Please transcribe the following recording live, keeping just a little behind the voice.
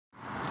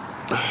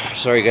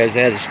Sorry guys, I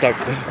had to stop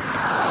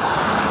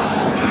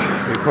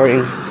recording.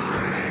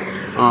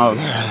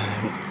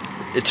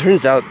 It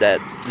turns out that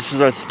this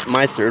is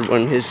my third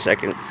one, his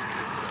second.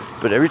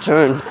 But every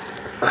time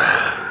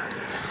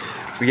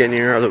we get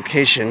near our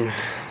location,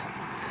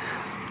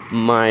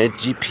 my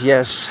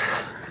GPS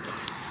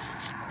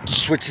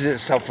switches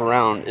itself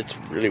around. It's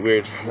really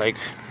weird. Like,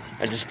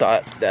 I just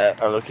thought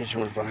that our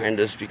location was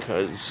behind us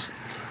because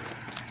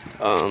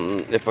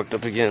it fucked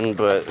up again,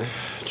 but it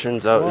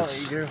turns out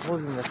you're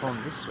holding the phone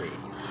this way.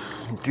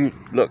 Dude,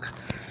 look,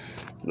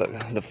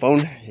 the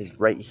phone is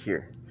right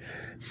here.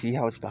 See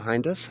how it's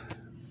behind us?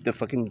 The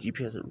fucking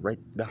GPS is right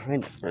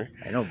behind us, right?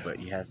 I know, but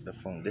you have the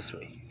phone this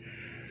way.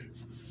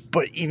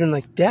 But even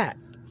like that.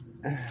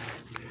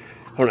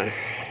 Hold on.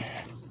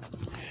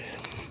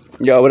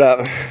 Yo, what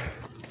up?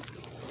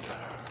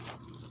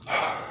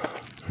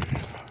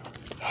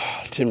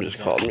 Tim just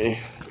called me.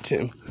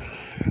 Tim.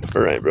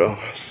 Alright, bro.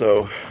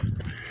 So,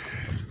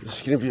 this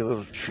is going to be a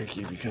little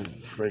tricky because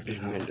it's right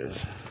behind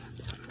us.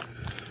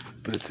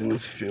 But it's in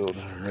this field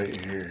right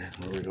here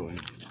where we're going.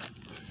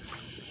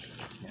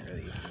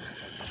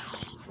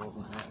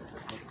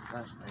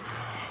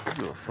 What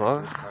the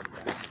fuck?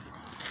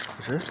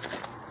 Sure?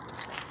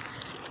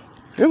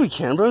 Yeah, we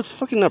can, bro. It's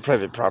fucking not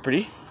private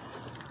property.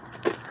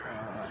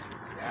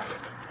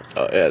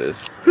 Oh, yeah, it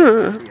is.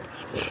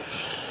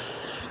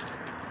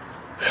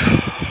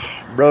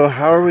 Bro,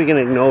 how are we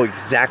gonna know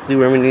exactly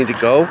where we need to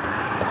go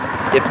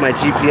if my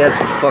GPS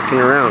is fucking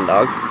around,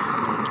 dog?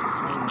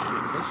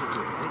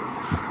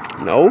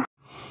 No?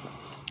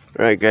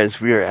 Alright,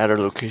 guys, we are at our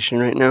location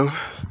right now.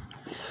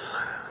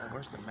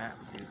 Where's the map,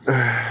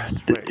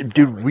 dude?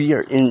 Dude, we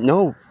are in...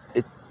 No,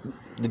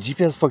 the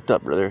GPS fucked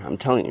up, brother. I'm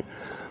telling you.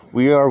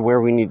 We are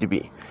where we need to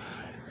be.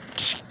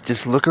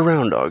 Just look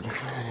around, dog.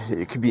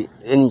 It could be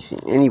anything,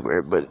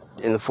 anywhere, but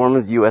in the form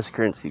of U.S.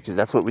 currency, because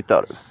that's what we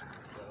thought of.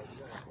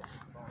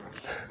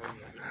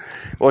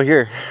 Well,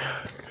 here.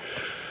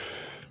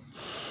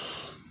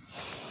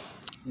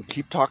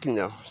 Keep talking,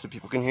 though, so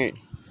people can hear you.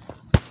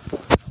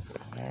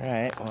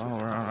 Alright, well,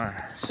 we're on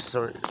our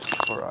search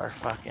for our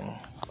fucking...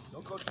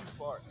 Don't go too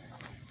far.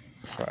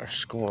 For our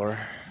score.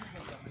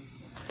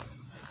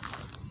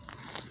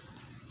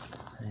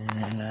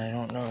 And I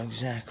don't know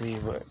exactly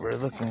what we're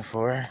looking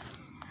for.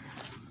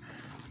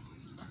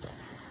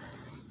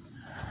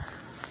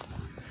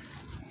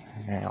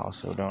 I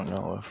also don't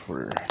know if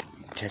we're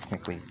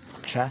technically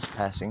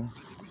trespassing.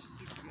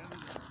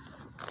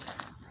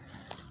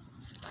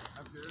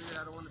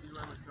 I don't want to be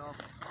by myself.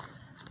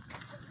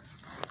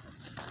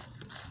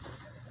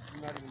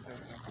 I'm not even joking.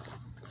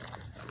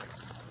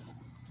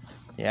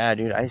 Yeah,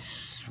 dude, I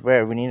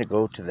swear we need to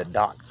go to the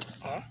dot.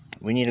 Huh?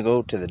 We need to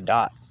go to the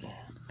dot.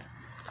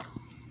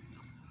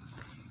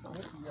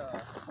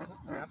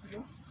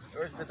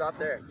 Or is the dot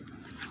there?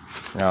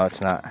 No, it's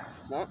not.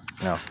 It's not?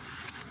 No.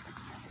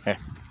 Here.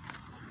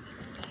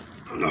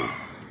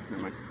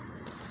 Never mind.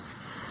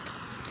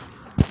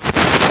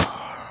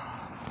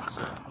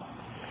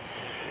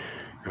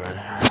 Good.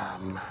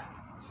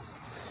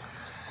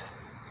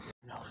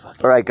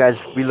 Alright,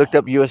 guys, we looked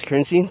up U.S.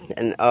 currency,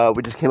 and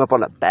we just came up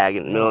on a bag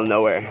in the middle of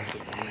nowhere.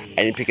 I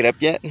didn't pick it up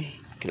yet,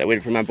 because I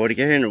waited for my boy to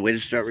get here and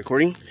waited to start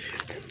recording.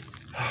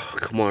 Oh,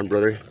 come on,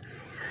 brother.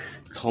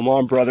 Come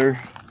on, brother.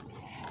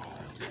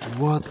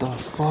 What the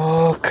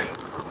fuck?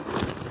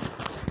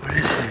 What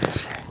is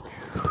this?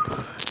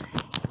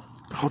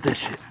 Hold that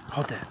shit.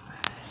 Hold that.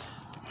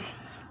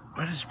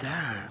 What is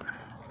that?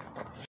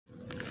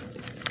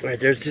 Alright,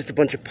 there's just a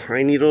bunch of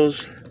pine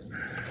needles.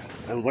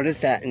 And what is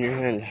that in your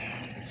hand?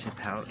 It's a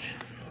pouch.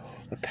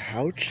 A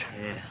pouch?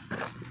 Yeah.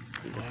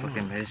 It's a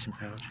fucking medicine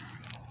pouch.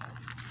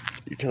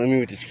 You're telling me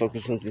we just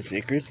focus on something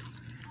sacred?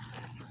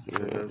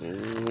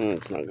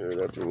 It's not good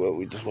after what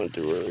we just went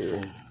through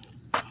earlier.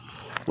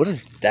 What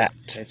is that?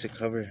 It's a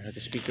cover, like a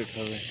speaker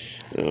cover.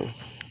 Oh.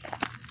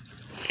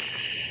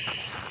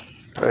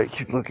 Alright,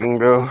 keep looking,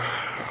 bro.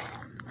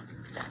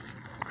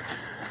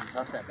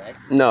 Toss that bag?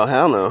 No,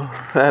 hell no.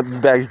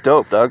 That bag's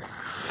dope, dog.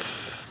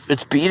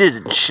 It's beaded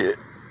and shit.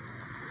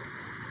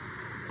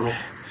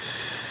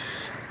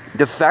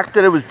 The fact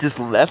that it was just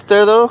left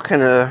there, though, it's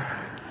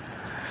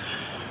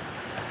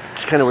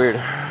kind of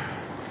weird.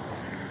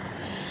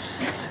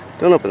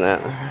 Don't open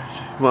that.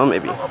 Well,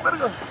 maybe.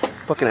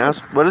 Fucking ass.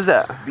 What is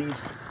that?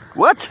 Bees.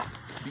 What?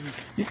 Bees.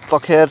 You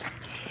fuckhead.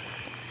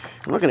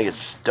 I'm not gonna get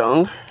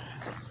stung.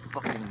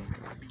 Fucking...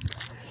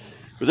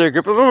 Was there a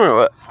grip of them or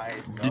what?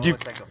 No, Did you?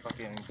 it's like a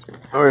fucking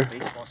Or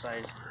baseball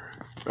size.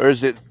 Or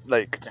is it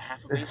like? It's a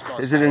half a baseball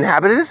Is size, it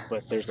inhabited?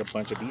 but there's a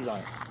bunch of bees on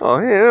it. Oh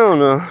hell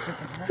no!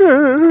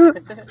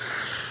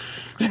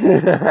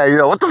 You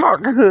know what the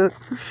fuck?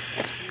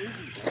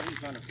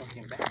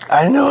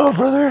 I know,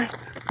 brother.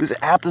 This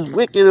app is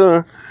wicked.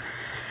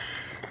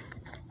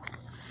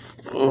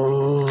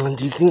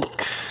 Do you think?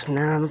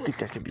 Nah, I don't think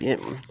that could be it.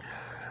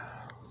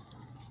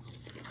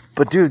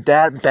 But dude,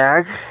 that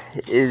bag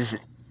is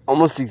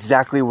almost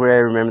exactly where I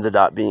remember the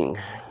dot being.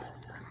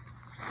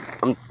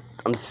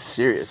 I'm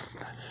serious.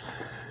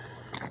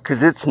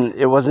 Cause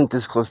it wasn't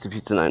this close to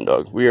Pizza 9,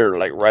 dog. We are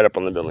like right up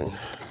on the building.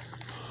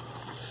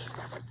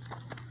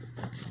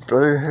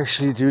 Brother,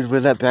 actually, dude,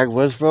 where that bag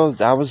was, bro,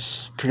 that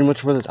was pretty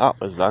much where the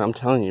dot was, dog. I'm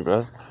telling you,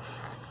 bro.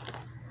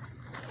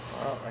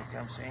 Well, like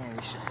I'm saying,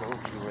 we should go to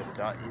where the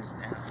dot is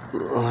now.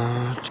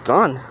 It's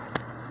gone.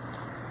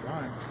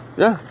 Gone?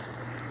 Yeah.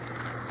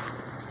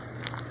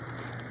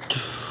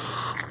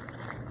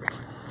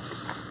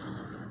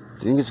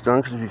 Do you think it's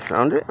gone because we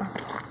found it?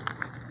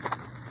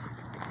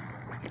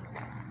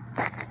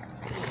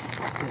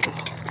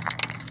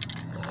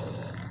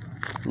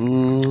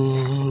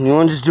 You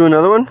want to just do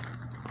another one?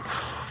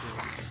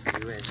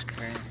 US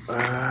currency.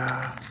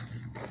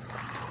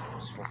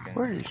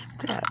 Where is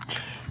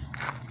that?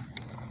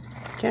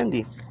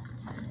 Candy.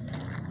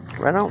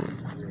 Right on.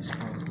 US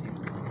currency.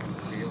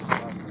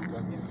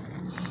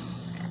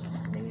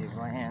 Native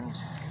lands.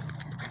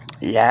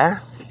 Yeah.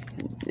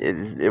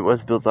 It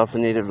was built off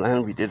of native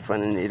land. We did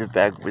find a native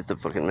bag with the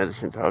fucking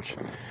medicine pouch.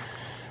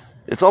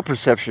 It's all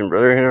perception,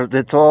 brother.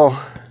 It's all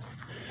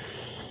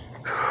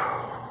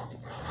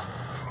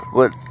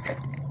what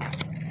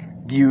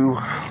you.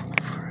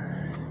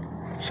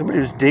 Somebody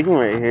was digging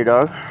right here,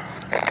 dog.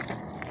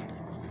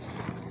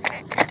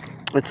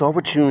 It's all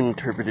what you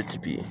interpret it to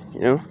be,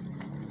 you know?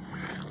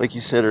 Like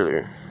you said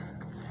earlier.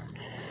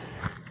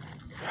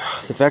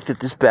 The fact that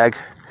this bag,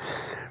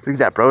 look at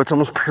that, bro. It's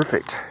almost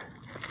perfect.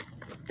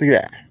 Look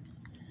at that.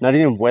 Not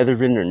even weather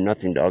ridden or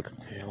nothing, dog.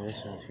 Yeah,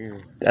 this one too.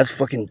 That's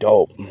fucking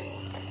dope.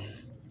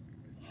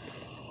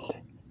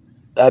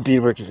 That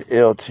beadwork is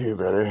ill too,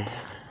 brother.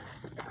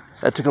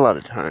 That took a lot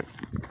of time.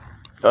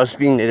 Us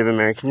being Native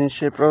American and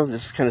shit, bro,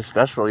 this is kind of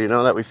special, you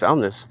know, that we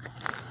found this.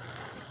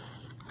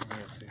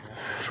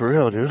 For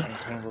real, dude.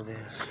 Untangle this.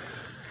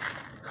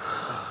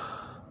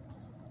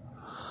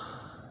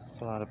 It's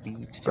a lot of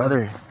beads.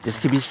 Brother, this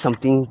could be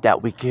something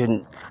that we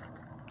can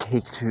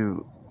take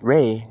to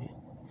Ray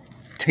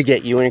to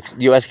get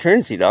U.S.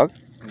 currency, dog.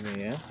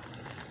 Yeah.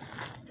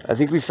 I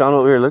think we found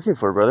what we were looking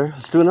for, brother.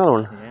 Let's do another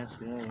one. Yeah, let's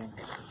do another one.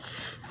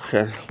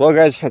 Okay. Well,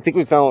 guys, I think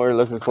we found what we were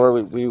looking for.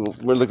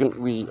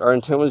 Our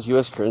intent was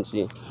U.S.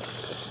 currency.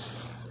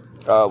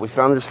 We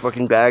found this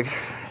fucking bag.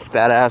 It's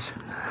badass.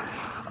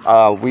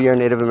 We are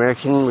Native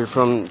American. We're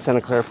from Santa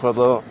Clara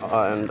Pueblo,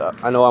 and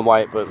I know I'm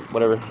white, but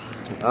whatever.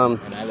 And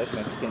I look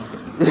Mexican.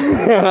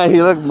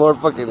 You look more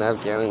fucking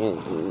Afghan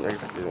than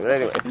Mexican. But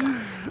anyway.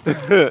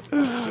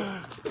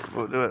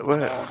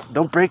 What?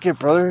 Don't break it,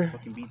 brother.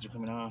 Fucking beads are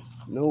coming off.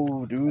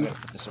 No, dude. I gotta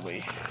put this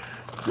away.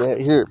 Yeah,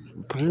 here.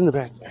 Put it in the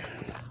back.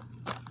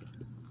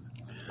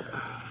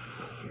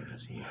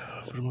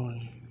 Put them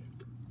on.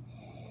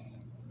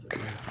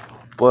 Okay.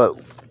 But,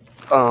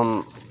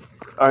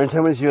 our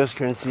intent was U.S.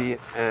 currency,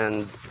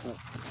 and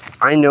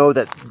I know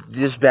that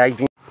this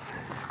bag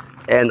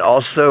and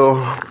also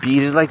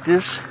beaded like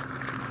this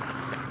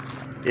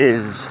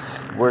is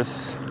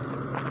worth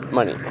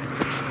money.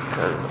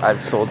 Because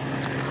I've sold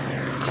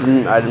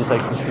some items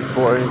like this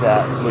before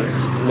that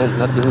meant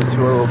nothing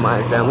to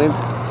my family.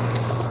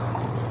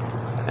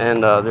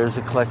 And there's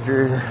a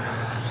collector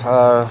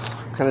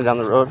kind of down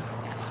the road,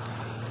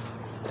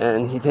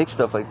 and he takes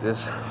stuff like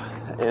this.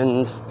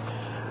 And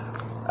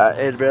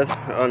hey, Brad.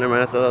 Oh, never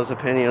mind. I thought that was a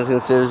penny. I was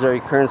gonna say it was already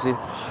currency,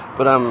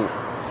 but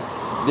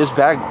this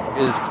bag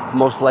is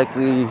most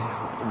likely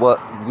what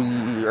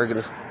we are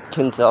gonna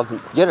tell to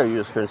get our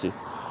U.S. currency.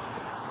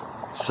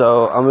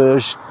 So I'm gonna.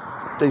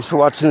 Thanks for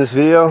watching this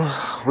video.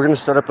 We're gonna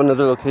start up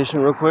another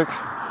location real quick.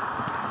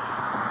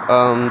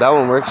 That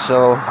one works.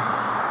 So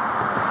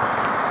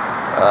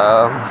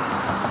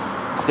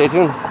stay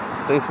tuned.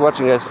 Thanks for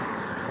watching, guys.